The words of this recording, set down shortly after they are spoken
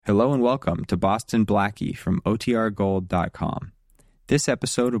Hello and welcome to Boston Blackie from OTRGold.com. This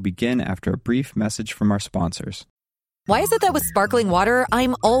episode will begin after a brief message from our sponsors. Why is it that with sparkling water,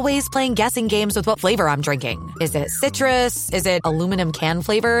 I'm always playing guessing games with what flavor I'm drinking? Is it citrus? Is it aluminum can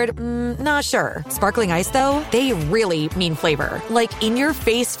flavored? Not sure. Sparkling ice, though, they really mean flavor. Like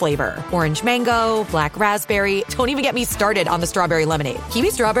in-your-face flavor. Orange mango, black raspberry. Don't even get me started on the strawberry lemonade.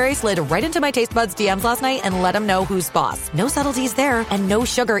 Kiwi strawberry slid right into my taste buds DMs last night and let them know who's boss. No subtleties there, and no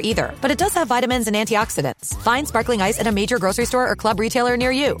sugar either. But it does have vitamins and antioxidants. Find sparkling ice at a major grocery store or club retailer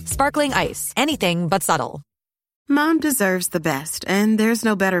near you. Sparkling ice. Anything but subtle. Mom deserves the best, and there's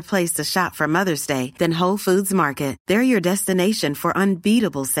no better place to shop for Mother's Day than Whole Foods Market. They're your destination for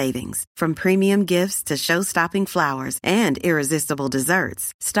unbeatable savings, from premium gifts to show-stopping flowers and irresistible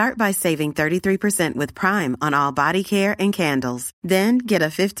desserts. Start by saving 33% with Prime on all body care and candles. Then get a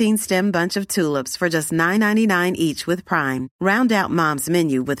 15-stem bunch of tulips for just $9.99 each with Prime. Round out Mom's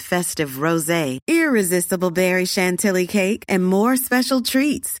menu with festive rosé, irresistible berry chantilly cake, and more special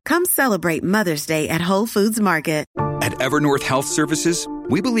treats. Come celebrate Mother's Day at Whole Foods Market. At Evernorth Health Services,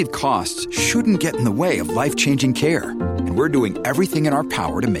 we believe costs shouldn't get in the way of life-changing care, and we're doing everything in our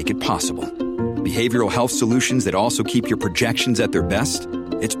power to make it possible. Behavioral health solutions that also keep your projections at their best?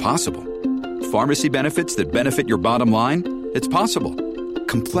 It's possible. Pharmacy benefits that benefit your bottom line? It's possible.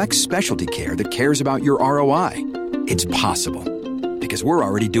 Complex specialty care that cares about your ROI? It's possible. Because we're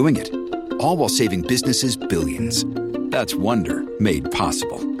already doing it. All while saving businesses billions. That's Wonder made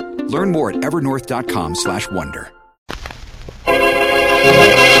possible. Learn more at evernorth.com/wonder.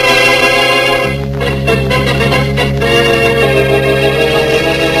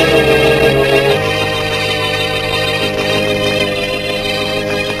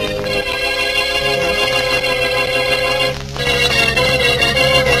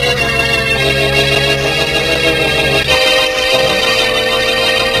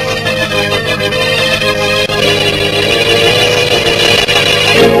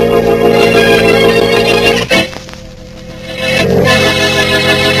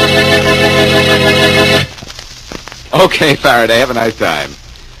 Okay, Faraday, have a nice time.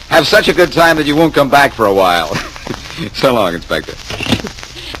 Have such a good time that you won't come back for a while. So long, Inspector.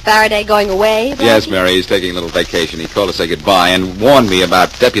 Faraday going away, Blackie? Yes, Mary, he's taking a little vacation. He called to say goodbye and warned me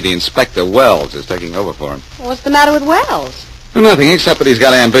about Deputy Inspector Wells is taking over for him. What's the matter with Wells? Well, nothing, except that he's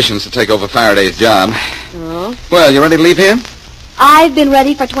got ambitions to take over Faraday's job. Oh? Well, you ready to leave here? I've been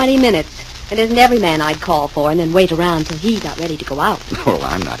ready for 20 minutes. It isn't every man I'd call for and then wait around till he got ready to go out. Well,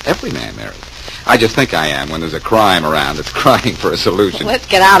 I'm not every man, Mary. I just think I am when there's a crime around that's crying for a solution. Let's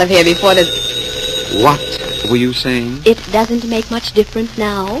get out of here before there's... What were you saying? It doesn't make much difference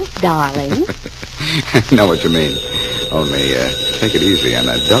now, darling. I know what you mean. Only, take it easy on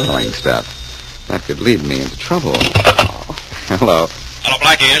that darling stuff. That could lead me into trouble. Oh. Hello. Hello,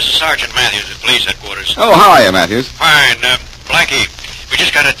 Blackie. This is Sergeant Matthews at Police Headquarters. Oh, how are you, Matthews? Fine. Blackie, we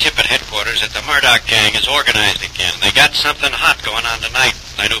just got a tip at headquarters that the Murdoch gang is organized again. They got something hot going on tonight.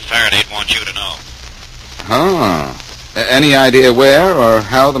 I knew Faraday'd want you to know. Oh. Any idea where or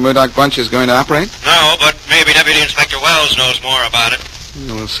how the Murdoch bunch is going to operate? No, but maybe Deputy Inspector Wells knows more about it.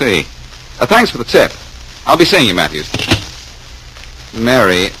 We'll see. Thanks for the tip. I'll be seeing you, Matthews.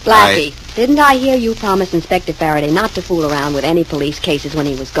 Mary, Blackie, didn't I hear you promise Inspector Faraday not to fool around with any police cases when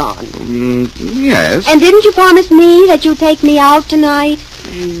he was gone? Yes. And didn't you promise me that you'd take me out tonight?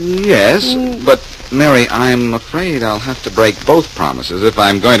 Yes, but, Mary, I'm afraid I'll have to break both promises if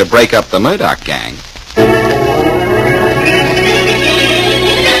I'm going to break up the Murdoch gang.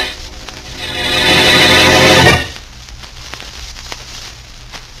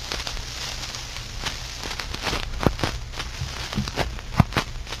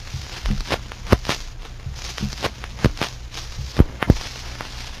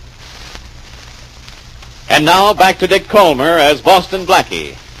 And now back to Dick Colmer as Boston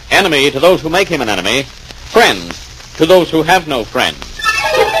Blackie. Enemy to those who make him an enemy. Friend to those who have no friends.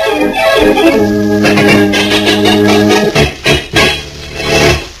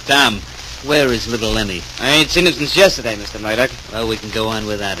 Tom, where is little Lenny? I ain't seen him since yesterday, Mr. Murdoch. Well, we can go on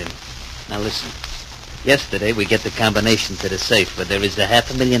without him. Now listen. Yesterday we get the combination to the safe, but there is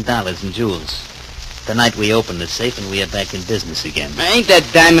 $500,000 in jewels. Tonight we open the safe and we are back in business again. Ain't that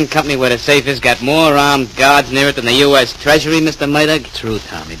diamond company where the safe is got more armed guards near it than the U.S. Treasury, Mr. Murdoch? True,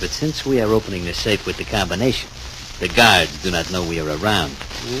 Tommy, but since we are opening the safe with the combination, the guards do not know we are around.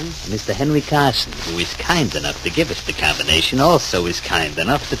 Mr. Henry Carson, who is kind enough to give us the combination, also is kind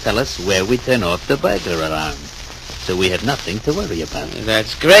enough to tell us where we turn off the burglar alarm. So we have nothing to worry about.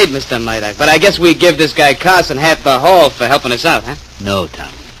 That's great, Mr. Murdoch. But I guess we give this guy Carson half the haul for helping us out, huh? No,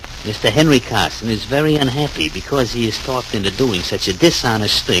 Tommy. Mr. Henry Carson is very unhappy because he is talked into doing such a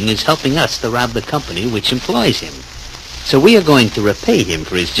dishonest thing as helping us to rob the company which employs him. So we are going to repay him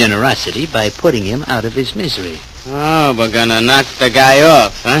for his generosity by putting him out of his misery. Oh, we're gonna knock the guy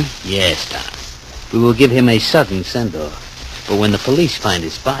off, huh? Yes, Tom. We will give him a sudden send-off. But when the police find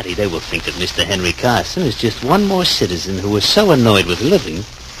his body, they will think that Mr. Henry Carson is just one more citizen who is so annoyed with living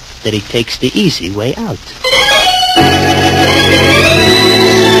that he takes the easy way out.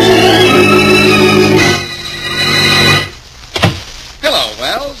 Hello,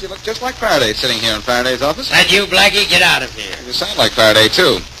 Wells. You look just like Faraday sitting here in Faraday's office. That you, Blackie? Get out of here. You sound like Faraday,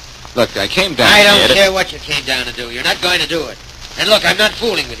 too. Look, I came down I don't here care what you came down to do. You're not going to do it. And look, I'm not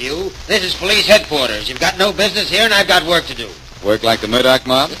fooling with you. This is police headquarters. You've got no business here, and I've got work to do. Work like the Murdoch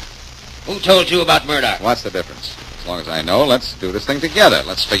mob? Who told you about Murdoch? What's the difference? As long as I know, let's do this thing together.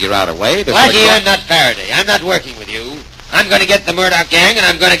 Let's figure out a way to... Blackie, I'm not Faraday. I'm not working with you. I'm going to get the Murdoch gang, and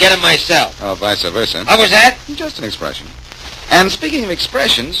I'm going to get them myself. Oh, vice versa. What was that? Just an expression. And speaking of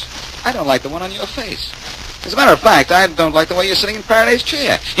expressions, I don't like the one on your face. As a matter of fact, I don't like the way you're sitting in Faraday's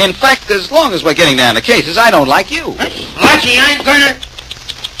chair. In fact, as long as we're getting down to cases, I don't like you. Blackie, I'm going to...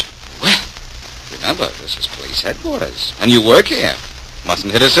 Well, remember, this is police headquarters, and you work here.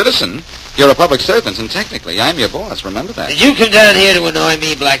 Mustn't hit a citizen. You're a public servant, and technically, I'm your boss. Remember that. Did you come down here to annoy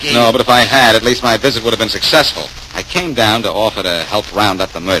me, Blackie? No, but if I had, at least my visit would have been successful. I came down to offer to help round up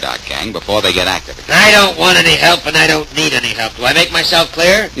the Murdoch gang before they get active again. I don't want any help, and I don't need any help. Do I make myself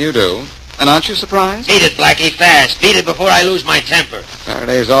clear? You do. And aren't you surprised? Beat it, Blackie, fast. Beat it before I lose my temper.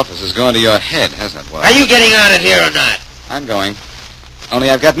 Faraday's office has gone to your head, hasn't it, Wells? Are you getting out of here or not? I'm going. Only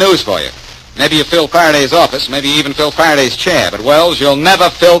I've got news for you. Maybe you fill Faraday's office, maybe you even fill Faraday's chair, but, Wells, you'll never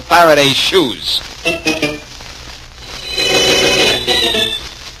fill Faraday's shoes.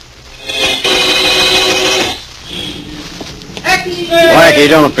 Blackie,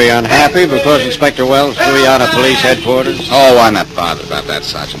 don't be unhappy because Inspector Wells threw you out of police headquarters. Oh, I'm not bothered about that,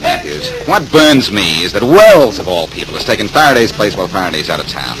 Sergeant Matthews. What burns me is that Wells, of all people, has taken Faraday's place while Faraday's out of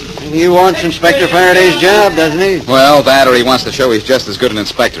town. He wants Inspector Faraday's job, doesn't he? Well, that or he wants to show he's just as good an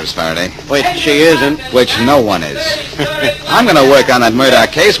inspector as Faraday. Which he isn't. Which no one is. I'm going to work on that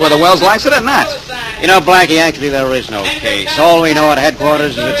Murdoch case whether Wells likes it or not. You know, Blackie, actually there is no case. All we know at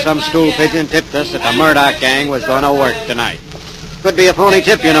headquarters is that some stool pigeon tipped us that the Murdoch gang was going to work tonight. Could be a phony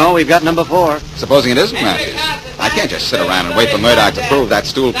tip, you know. We've got number 4. Supposing it isn't, Matthews. I can't just sit around and wait for Murdoch to prove that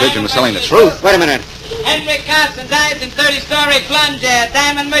stool pigeon was telling the truth. Wait a minute. Henry Carson dies in 30-story plunge at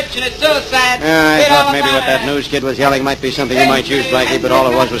Diamond Merchant at suicide. I thought maybe what that news kid was yelling might be something you might use, Blackie, but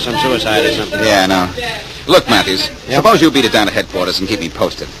all it was some suicide or something. Yeah, I know. Look, Matthews, suppose you beat it down to headquarters and keep me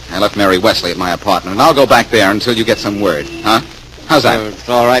posted. I left Mary Wesley at my apartment, and I'll go back there until you get some word, huh? How's that? It's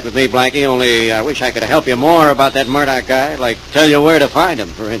all right with me, Blackie, only I wish I could help you more about that Murdoch guy, like tell you where to find him,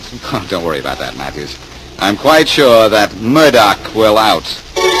 for instance. Oh, don't worry about that, Matthews. I'm quite sure that Murdoch will out. Here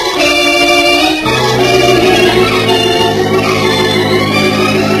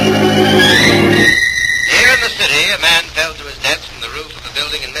in the city, a man fell to his death from the roof of a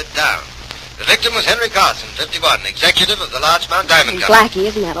building in Midtown. The victim was Henry Carson, 51, executive of the Larchmont Diamond Company. Blackie,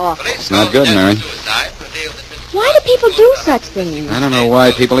 isn't that awful? It's not good, Mary. Why do people do such things? I don't know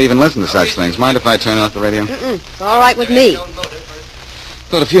why people even listen to such things. Mind if I turn off the radio? It's all right with me.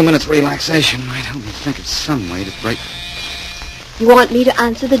 Thought a few minutes relaxation might help me think of some way to break... You want me to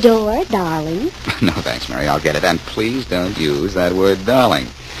answer the door, darling? No, thanks, Mary. I'll get it. And please don't use that word darling.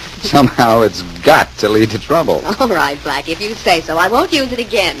 Somehow it's got to lead to trouble. All right, Blackie, if you say so. I won't use it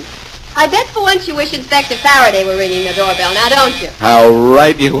again. I bet for once you wish Inspector Faraday were ringing the doorbell, now don't you? How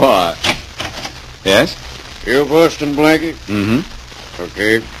right you are. Yes? You Boston, Blackie? Mm-hmm.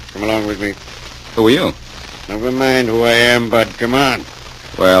 Okay, come along with me. Who are you? Never mind who I am, but come on.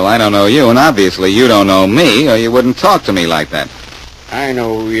 Well, I don't know you, and obviously you don't know me, or you wouldn't talk to me like that. I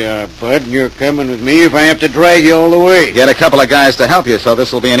know who you are, Bud, and you're coming with me if I have to drag you all the way. Get a couple of guys to help you, so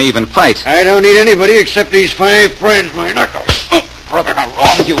this will be an even fight. I don't need anybody except these 5 friends, my knuckles. Brother, how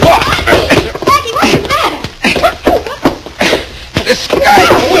wrong you are. Blackie, what's the matter? This guy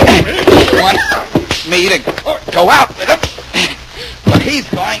wants me to go out with him, but he's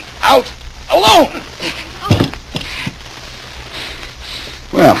going out alone.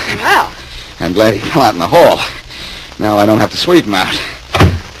 Well, I'm glad he fell out in the hall. Now I don't have to sweep him out.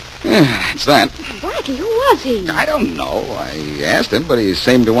 It's that. Blackie, who was he? I don't know. I asked him, but he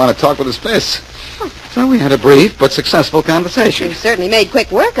seemed to want to talk with his fists. So we had a brief but successful conversation. You certainly made quick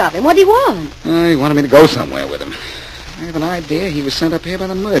work of him. What did he want? He wanted me to go somewhere with him. I have an idea he was sent up here by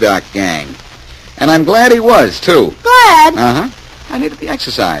the Murdoch gang. And I'm glad he was, too. Glad? Uh-huh. I needed the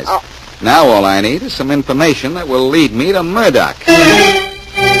exercise. Oh. Now all I need is some information that will lead me to Murdoch.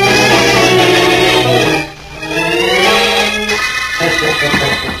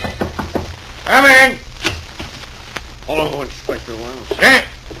 Come in. Hello, Inspector Wells.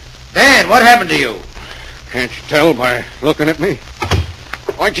 Dan, what happened to you? Can't you tell by looking at me?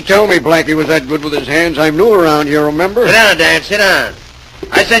 Why'd you tell me Blackie was that good with his hands? I'm new around here, remember? Sit down, Dan, sit down.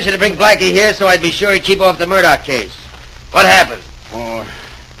 I sent you to bring Blackie here so I'd be sure he'd keep off the Murdoch case. What happened? Oh,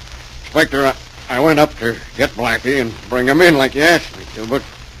 Inspector, I went up to get Blackie and bring him in like you asked me to, but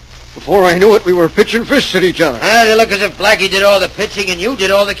before I knew it, we were pitching fists at each other. They look as if Blackie did all the pitching and you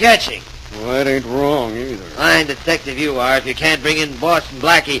did all the catching. Well, that ain't wrong either. Fine detective you are. If you can't bring in Boston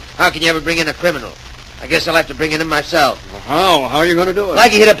Blackie, how can you ever bring in a criminal? I guess I'll have to bring in him myself. Well, how? How are you going to do it?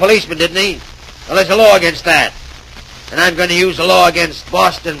 Blackie hit a policeman, didn't he? Well, there's a law against that. And I'm going to use the law against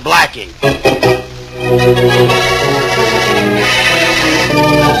Boston Blackie.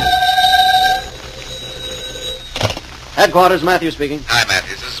 Headquarters, Matthews speaking. Hi,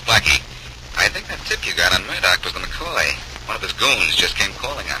 Matthews. This is Blackie. I think that tip you got on Murdoch was the McCoy. One of his goons just came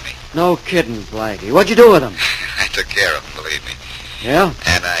calling on me. No kidding, Blackie. What'd you do with him? I took care of him, believe me. Yeah?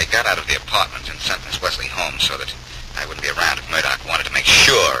 And I got out of the apartment and sent Miss Wesley home so that I wouldn't be around if Murdoch wanted to make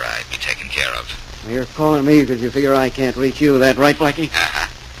sure I'd be taken care of. You're calling me because you figure I can't reach you. That right, Blackie? Uh-huh.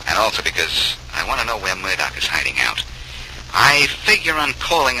 And also because I want to know where Murdoch is hiding out. I figure on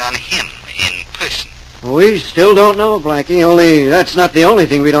calling on him in person. We still don't know, Blackie, only that's not the only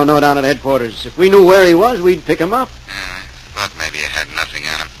thing we don't know down at headquarters. If we knew where he was, we'd pick him up. I thought maybe you had nothing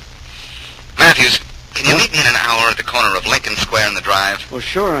on him. Matthews, can you meet me in an hour at the corner of Lincoln Square and the Drive? Well,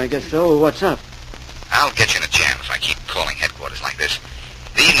 sure, I guess so. What's up? I'll get you in a jam if I keep calling headquarters like this.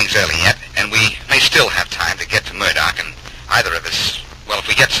 The evening's early yet, and we may still have time to get to Murdoch, and either of us, well, if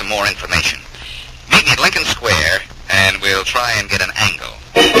we get some more information. Meet me at Lincoln Square, and we'll try and get an angle.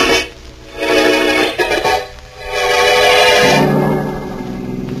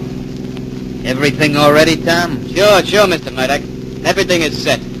 Everything all ready, Tom? Sure, Mr. Murdoch. Everything is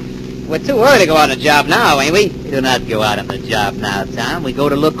set. We're too early to go on the job now, ain't we? We do not go out on the job now, Tom. We go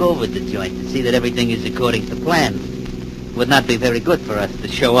to look over the joint to see that everything is according to plan. It would not be very good for us to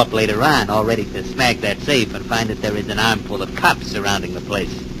show up later on, all ready to smack that safe and find that there is an armful of cops surrounding the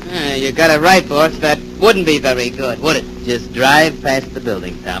place. You got it right, boss. That wouldn't be very good, would it? Just drive past the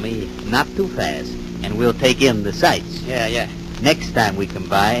building, Tommy. Not too fast. And we'll take in the sights. Yeah. Next time we come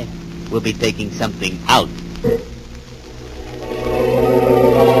by, we'll be taking something out.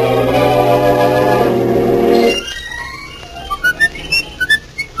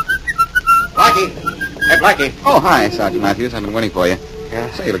 Blackie! Hey, Blackie. Oh, hi, Sergeant Matthews. I've been waiting for you. Yeah?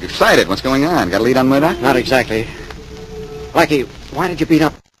 Say, you look excited. What's going on? Got a lead on Murdoch? Not exactly. Blackie, why did you beat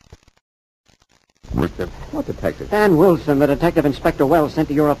up... What detective? Dan Wilson, the detective Inspector Wells sent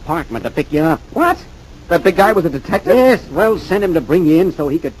to your apartment to pick you up. What? That big guy was a detective? Yes, Wells sent him to bring you in so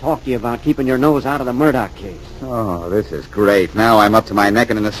he could talk to you about keeping your nose out of the Murdoch case. Oh, this is great. Now I'm up to my neck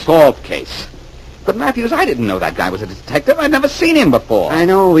in an assault case. But, Matthews, I didn't know that guy was a detective. I'd never seen him before. I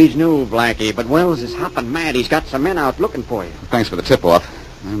know he's new, Blackie, but Wells is hopping mad. He's got some men out looking for you. Thanks for the tip-off.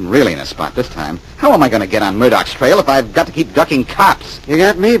 I'm really in a spot this time. How am I going to get on Murdoch's trail if I've got to keep ducking cops? You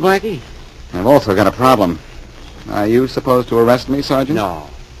got me, Blackie. I've also got a problem. Are you supposed to arrest me, Sergeant? No.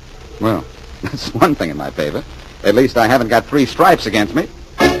 Well, that's one thing in my favor. At least I haven't got 3 stripes against me.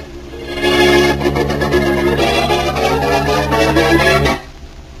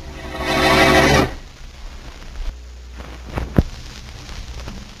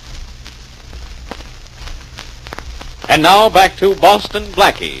 And now back to Boston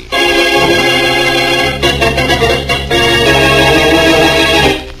Blackie.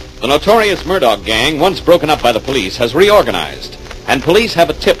 The notorious Murdoch gang, once broken up by the police, has reorganized, and police have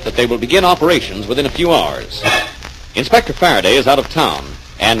a tip that they will begin operations within a few hours. Inspector Faraday is out of town,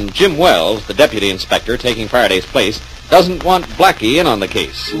 and Jim Wells, the deputy inspector taking Faraday's place, doesn't want Blackie in on the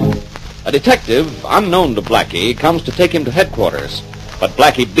case. A detective, unknown to Blackie, comes to take him to headquarters, but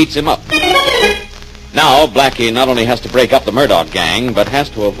Blackie beats him up. Now, Blackie not only has to break up the Murdoch gang, but has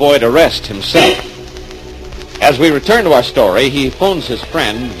to avoid arrest himself. As we return to our story, he phones his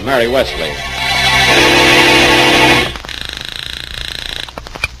friend, Mary Wesley.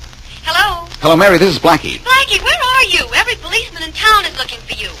 Hello? Hello, Mary. This is Blackie. Blackie, where are you? Every policeman in town is looking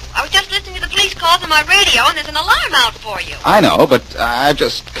for you. I was just listening to the police calls on my radio, and there's an alarm out for you. I know, but I've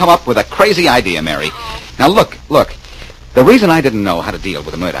just come up with a crazy idea, Mary. Now, look. The reason I didn't know how to deal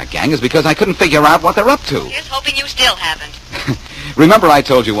with the Murdoch gang is because I couldn't figure out what they're up to. Here's hoping you still haven't. Remember I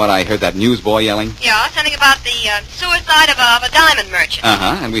told you what I heard that newsboy yelling? Yeah, something about the suicide of a diamond merchant.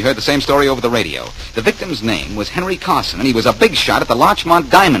 Uh-huh, and we heard the same story over the radio. The victim's name was Henry Carson, and he was a big shot at the Larchmont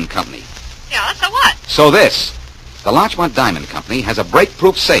Diamond Company. Yeah, so what? So this. The Larchmont Diamond Company has a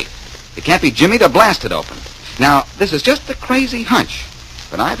break-proof safe. It can't be jimmied or blasted open. Now, this is just a crazy hunch.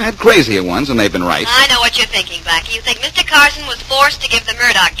 But I've had crazier ones, and they've been right. I know what you're thinking, Blackie. You think Mr. Carson was forced to give the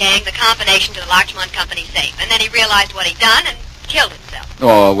Murdoch gang the combination to the Larchmont Company safe, and then he realized what he'd done and killed himself.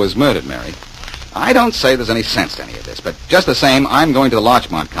 Or was murdered, Mary. I don't say there's any sense to any of this, but just the same, I'm going to the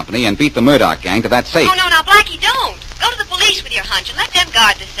Larchmont Company and beat the Murdoch gang to that safe. Oh, no, Blackie, don't. Go to the police with your hunch and let them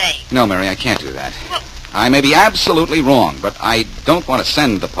guard the safe. No, Mary, I can't do that. Well, I may be absolutely wrong, but I don't want to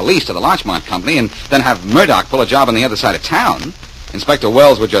send the police to the Larchmont Company and then have Murdoch pull a job on the other side of town. Inspector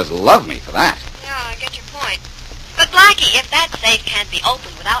Wells would just love me for that. Yeah, I get your point. But, Blackie, if that safe can't be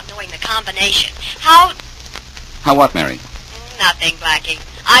opened without knowing the combination, how... How what, Mary? Nothing, Blackie.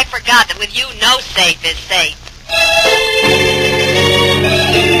 I forgot that with you, no safe is safe.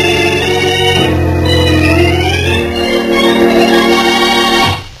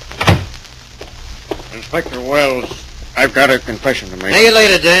 Inspector Wells, I've got a confession to make. See you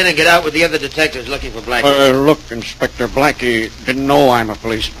later, Dan, and get out with the other detectives looking for Blackie. Look, Inspector, Blackie didn't know I'm a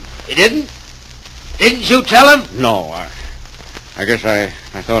policeman. He didn't? Didn't you tell him? No, I guess I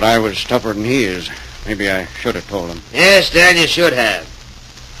thought I was tougher than he is. Maybe I should have told him. Yes, Dan, you should have.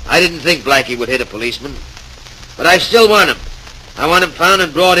 I didn't think Blackie would hit a policeman. But I still want him. I want him found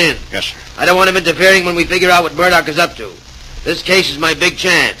and brought in. Yes, sir. I don't want him interfering when we figure out what Murdoch is up to. This case is my big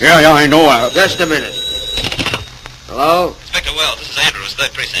chance. Yeah, I know. Just a minute. Hello? Inspector Wells, this is Andrews,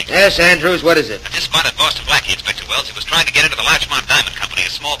 3rd Precinct. Yes, Andrews, what is it? I just spotted Boston Blackie, Inspector Wells. He was trying to get into the Larchmont Diamond Company, a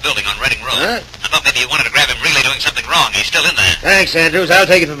small building on Reading Road. Huh? I thought maybe you wanted to grab him really doing something wrong. He's still in there. Thanks, Andrews. I'll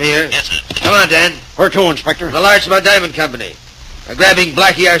take it from here. Yes, sir. Come on, Dan. Where to, Inspector? The Larchmont Diamond Company. We're grabbing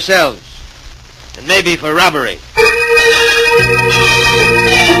Blackie ourselves. And maybe for robbery.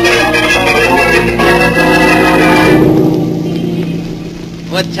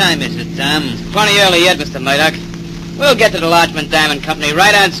 What time is it, Tom? Plenty early yet, Mr. Murdoch. We'll get to the Larchmont Diamond Company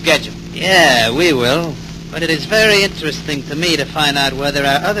right on schedule. Yeah, we will. But it is very interesting to me to find out whether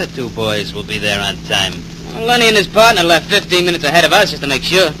our other two boys will be there on time. Well, Lenny and his partner left 15 minutes ahead of us just to make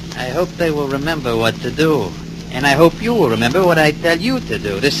sure. I hope they will remember what to do. And I hope you will remember what I tell you to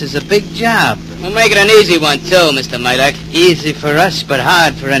do. This is a big job. We'll make it an easy one, too, Mr. Murdoch. Easy for us, but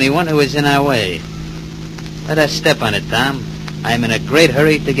hard for anyone who is in our way. Let us step on it, Tom. I'm in a great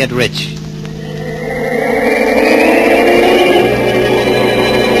hurry to get rich.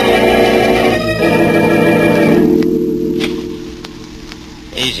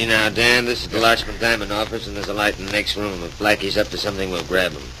 Easy now, Dan. This is the Larchmont Diamond office, and there's a light in the next room. If Blackie's up to something, we'll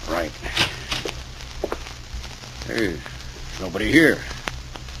grab him. Right. Hey, there's nobody here.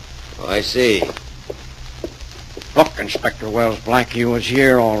 Oh, I see. Look, Inspector Wells, Blackie was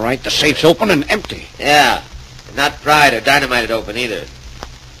here, all right. The safe's open and empty. Yeah. Not pried or dynamited open, either.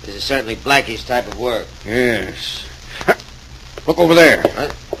 This is certainly Blackie's type of work. Yes. Look over there.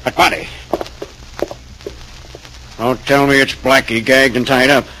 Huh? That body. Don't tell me it's Blackie gagged and tied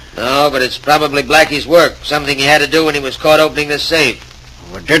up. No, but it's probably Blackie's work. Something he had to do when he was caught opening this safe.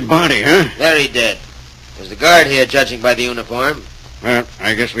 Oh, a dead body, huh? Very dead. There's the guard here, judging by the uniform. Well,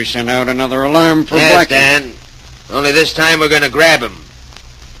 I guess we send out another alarm for Yes, Blackie. Dan. Only this time we're going to grab him.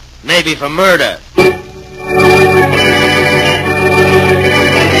 Maybe for murder.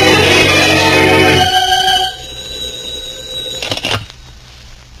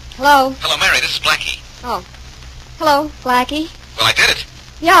 Hello? Hello, Mary. This is Blackie. Oh. Hello, Blackie. Well, I did it.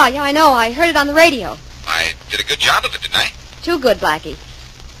 Yeah, I know. I heard it on the radio. I did a good job of it, didn't I? Too good, Blackie.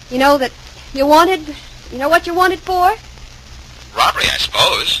 You know that you wanted... You know what you wanted for? Robbery, I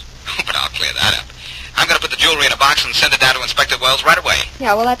suppose. But I'll clear that up. I'm going to put the jewelry in a box and send it down to Inspector Wells right away.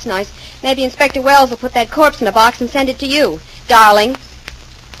 Yeah, well, that's nice. Maybe Inspector Wells will put that corpse in a box and send it to you, darling.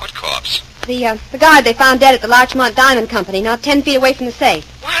 What corpse? The guard they found dead at the Larchmont Diamond Company, not 10 feet away from the safe.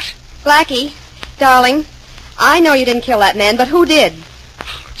 What? Blackie, darling, I know you didn't kill that man, but who did?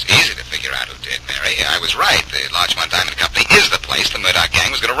 It's easy to figure out who did, Mary. I was right. The Larchmont Diamond Company is the place the Murdoch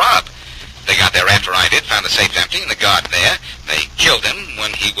gang was going to rob. They got there after I did, found the safe empty, and the guard there. They killed him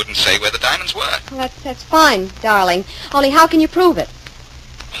when he wouldn't say where the diamonds were. Well, that's fine, darling. Only how can you prove it?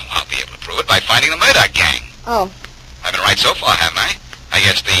 Well, I'll be able to prove it by finding the Murdoch gang. Oh, I've been right so far, haven't I? I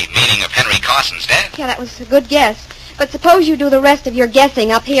guess the meaning of Henry Carson's death. yeah, that was a good guess. But suppose you do the rest of your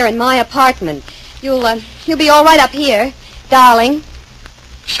guessing up here in my apartment. You'll be all right up here, darling.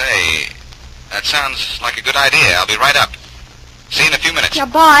 Say, that sounds like a good idea. I'll be right up. See you in a few minutes. Yeah,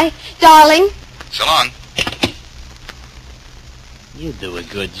 bye, darling. So long. You do a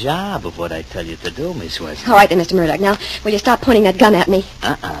good job of what I tell you to do, Miss West. All right then, Mr. Murdoch. Now, will you stop pointing that gun at me?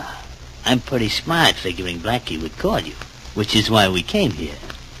 I'm pretty smart figuring Blackie would call you, which is why we came here.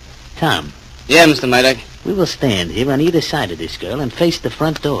 Tom. Yeah, Mr. Murdoch. We will stand here on either side of this girl and face the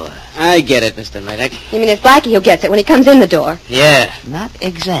front door. I get it, Mr. Murdoch. You mean it's Blackie who gets it when he comes in the door? Yeah. Not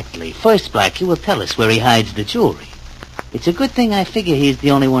exactly. First, Blackie will tell us where he hides the jewelry. It's a good thing I figure he's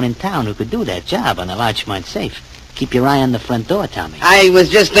the only one in town who could do that job on a Larchmont safe. Keep your eye on the front door, Tommy. I was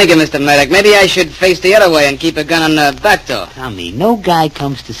just thinking, Mr. Murdoch, maybe I should face the other way and keep a gun on the back door. Tommy, no guy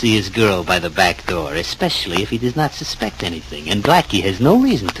comes to see his girl by the back door, especially if he does not suspect anything, and Blackie has no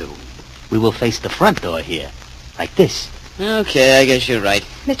reason to. We will face the front door here, like this. Okay, I guess you're right.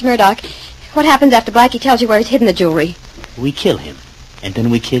 Mr. Murdoch, what happens after Blackie tells you where he's hidden the jewelry? We kill him, and then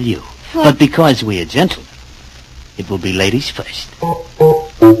we kill you. What? But because we are gentlemen, it will be ladies first.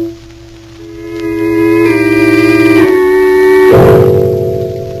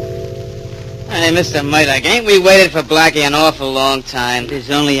 Hey, Mr. Murdoch, ain't we waited for Blackie an awful long time? It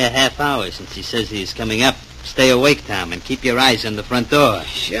is only a half hour since he says he is coming up. Stay awake, Tom, and keep your eyes on the front door.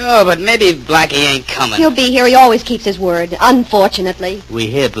 Sure, but maybe Blackie ain't coming. He'll be here. He always keeps his word, unfortunately. We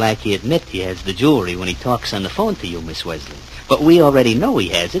hear Blackie admit he has the jewelry when he talks on the phone to you, Miss Wesley. But we already know he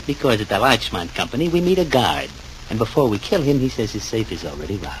has it because at the Larchmont Company we meet a guard. And before we kill him, he says his safe is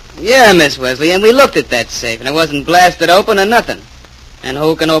already robbed. Yeah, Miss Wesley, and we looked at that safe, and it wasn't blasted open or nothing. And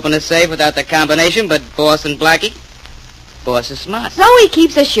who can open a safe without the combination but Boss and Blackie? Boss is smart. So he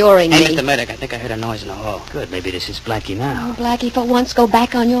keeps assuring Hey, me. Mr. Murdoch, I think I heard a noise in the hall. Good, maybe this is Blackie now. Oh, Blackie, for once, go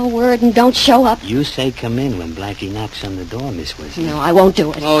back on your word and don't show up. You say come in when Blackie knocks on the door, Miss Wesley. No, I won't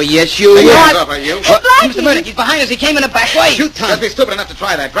do it. Oh, yes, you Hey, will. hands up, are you? Mr. Murdoch, he's behind us. He came in the back way. Shoot, Tom. Don't be stupid enough to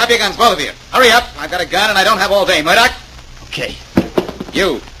try that. Grab your guns, both of you. Hurry up. I've got a gun, and I don't have all day. Murdoch? Okay.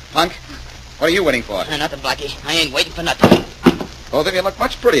 You, punk. What are you waiting for? Nothing, Blackie. I ain't waiting for nothing. Both of you look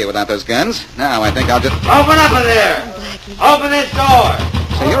much prettier without those guns. Now, I think I'll just... Open up in there! Open this door!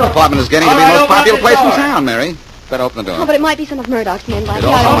 So your apartment is getting to be the most popular place in town, Mary. Better open the door. Oh, but it might be some of Murdoch's men, Blackie. It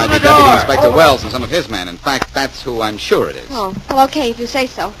also might be Deputy Inspector Wells and some of his men. In fact, that's who I'm sure it is. Oh, well, okay, if you say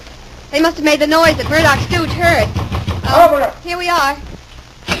so. They must have made the noise that Murdoch's stooge heard. Here we are.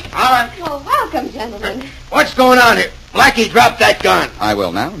 All right. Well, welcome, gentlemen. What's going on here? Blackie, drop that gun. I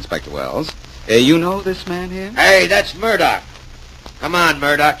will now, Inspector Wells. You know this man here? Hey, that's Murdoch. Come on,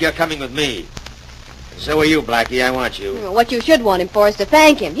 Murdoch, you're coming with me. And so are you, Blackie, I want you. Well, what you should want him for is to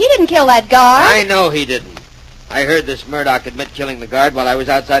thank him. He didn't kill that guard. I know he didn't. I heard this Murdoch admit killing the guard while I was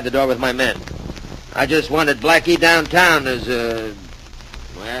outside the door with my men. I just wanted Blackie downtown as a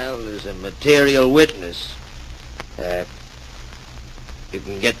material witness. You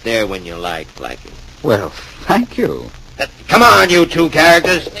can get there when you like, Blackie. Well, thank you. Come on, you two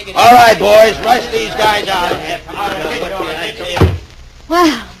characters. All right, boys, rush these guys out.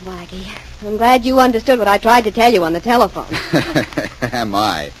 Well, Blackie, I'm glad you understood what I tried to tell you on the telephone. Am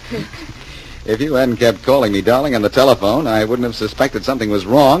I? If you hadn't kept calling me darling on the telephone, I wouldn't have suspected something was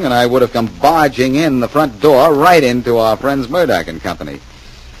wrong, and I would have come barging in the front door right into our friends Murdoch and Company.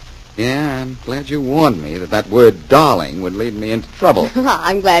 Yeah, I'm glad you warned me that word darling would lead me into trouble.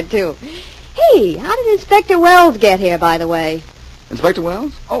 I'm glad, too. Hey, how did Inspector Wells get here, by the way? Inspector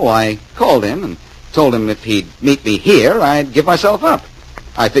Wells? Oh, I called him and told him if he'd meet me here, I'd give myself up.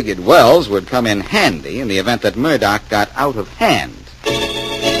 I figured Wells would come in handy in the event that Murdoch got out of hand.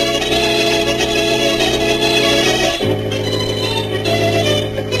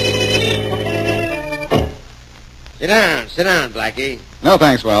 Sit down, Blackie. No,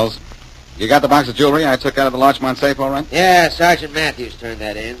 thanks, Wells. You got the box of jewelry I took out of the Larchmont safe, all right? Yeah, Sergeant Matthews turned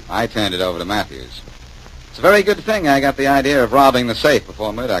that in. I turned it over to Matthews. It's a very good thing I got the idea of robbing the safe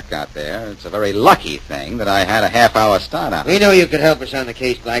before Murdoch got there. It's a very lucky thing that I had a half-hour start on it. We know you could help us on the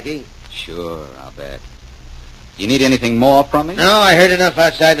case, Blackie. Sure, I'll bet. You need anything more from me? No, I heard enough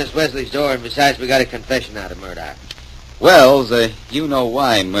outside Miss Wesley's door, and besides, we got a confession out of Murdoch. Wells, you know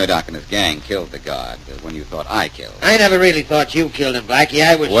why Murdoch and his gang killed the guard when you thought I killed. I never really thought you killed him, Blackie.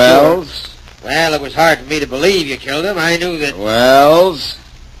 I was Wells? sure. Well, it was hard for me to believe you killed him. I knew that... Wells?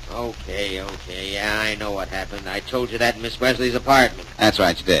 Okay. Yeah, I know what happened. I told you that in Miss Wesley's apartment. That's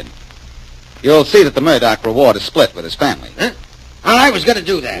right, you did. You'll see that the Murdoch reward is split with his family. Huh? Well, I was going to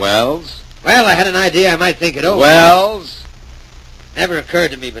do that. Wells? Well, I had an idea I might think it over. Wells? Never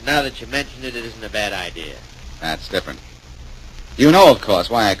occurred to me, but now that you mention it, it isn't a bad idea. That's different. You know, of course,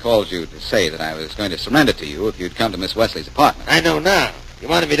 why I called you to say that I was going to surrender to you if you'd come to Miss Wesley's apartment. I know now. You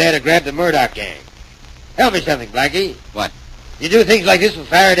wanted me there to grab the Murdoch gang. Tell me something, Blackie. What? You do things like this with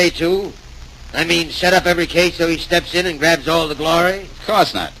Faraday, too? I mean, set up every case so he steps in and grabs all the glory? Of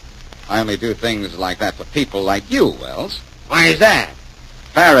course not. I only do things like that for people like you, Wells. Why is that?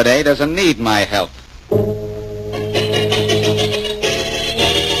 Faraday doesn't need my help.